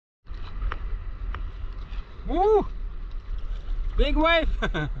Woo! Big wave.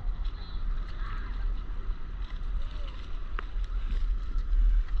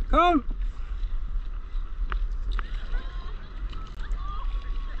 Come.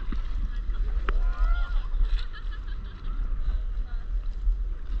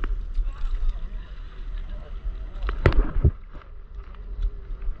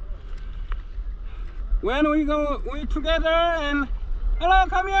 When we together and hello,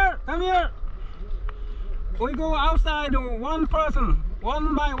 come here. We go outside one person,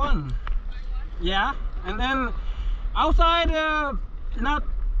 one by one. Yeah, and then outside, not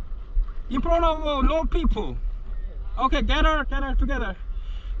in front of no people. Okay, gather together.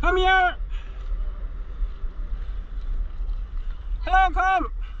 Come here. Hello,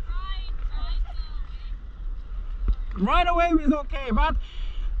 come. Right away is okay, but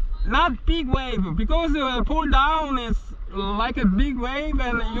not big wave, because pull down is like a big wave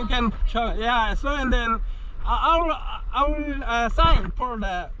and you can, yeah, so and then I will sign for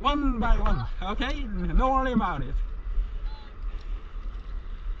the one by one, okay? Don't worry about it.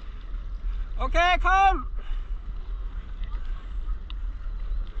 Okay, come.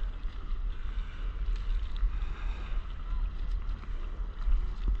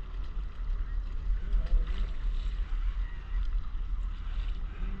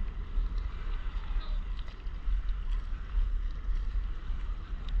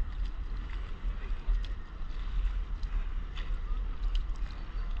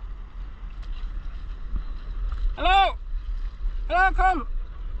 Hello, come.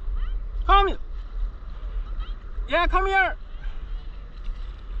 Yeah, come here.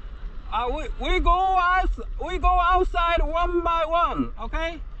 We go outside one by one,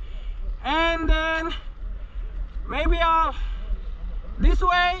 okay? And then maybe this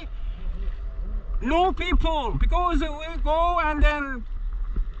way, no people, because we go and then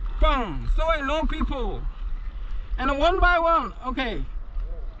boom, so no people. And one by one, okay?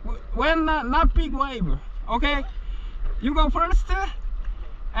 When not big wave, okay? You go first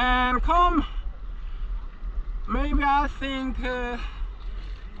and come. Maybe I think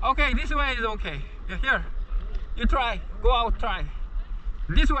okay, this way is okay. Here, you try, go out, try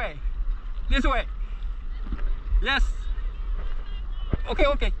this way, yes,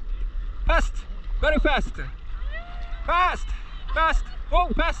 okay, fast, very fast, go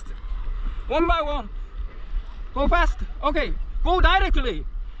fast, one by one, go fast, okay, go directly,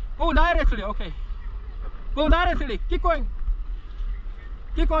 okay, go directly, keep going,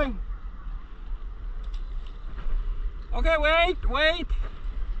 okay, wait,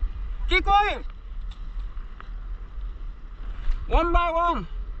 keep going, one by one,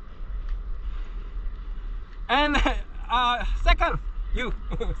 and second, you,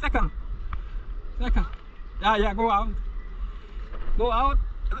 second, yeah, go out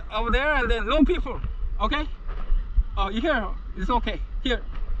over there, and then no people, okay, oh, here, it's okay, here,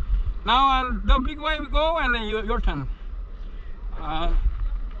 now and the big wave go, and then your turn,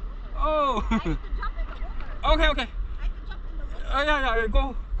 oh, okay, yeah,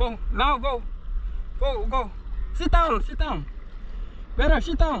 go, now go, sit down, better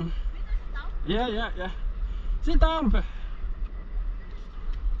sit down, yeah, sit down,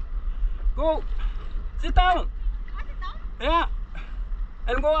 go, sit down, yeah,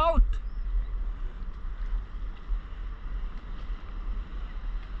 and go out,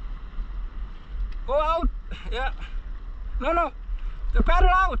 yeah, no, the paddle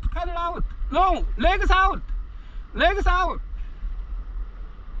out, no, legs out,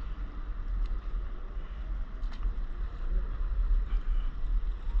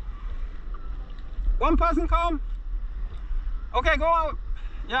 one person come, okay, go out,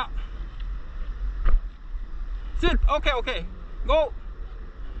 yeah, sit, okay, go,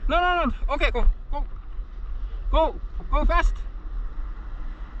 no, okay, go fast,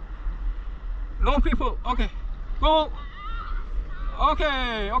 no people, okay, go,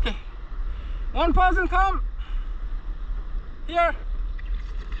 okay, one person come, here,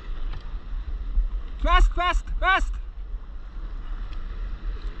 fast,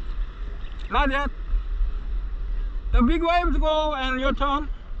 not yet, the big waves go and your turn,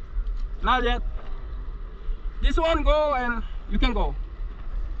 not yet, this one go and you can go,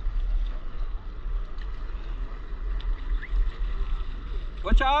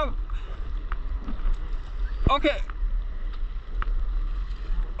 watch out, okay,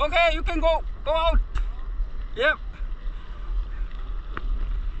 you can go out, yep,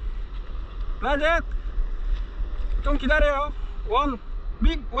 not yet, 좀 기다려요, one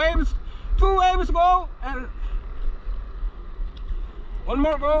big waves, two waves go and one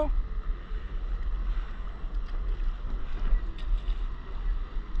more go,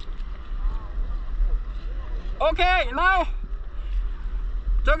 Okay, now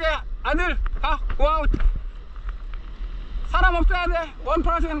저기 아들 가, go out. 사람 없어야 돼. One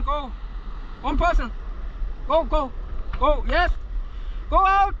person go. One person. Go, go, go. Yes. Go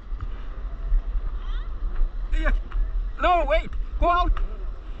out. Yeah. No, wait. Go out.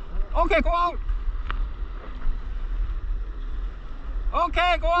 Okay, go out.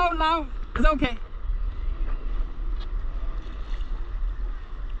 Okay, go out now. It's okay.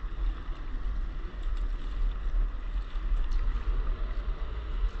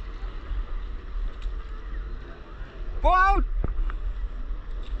 Go out.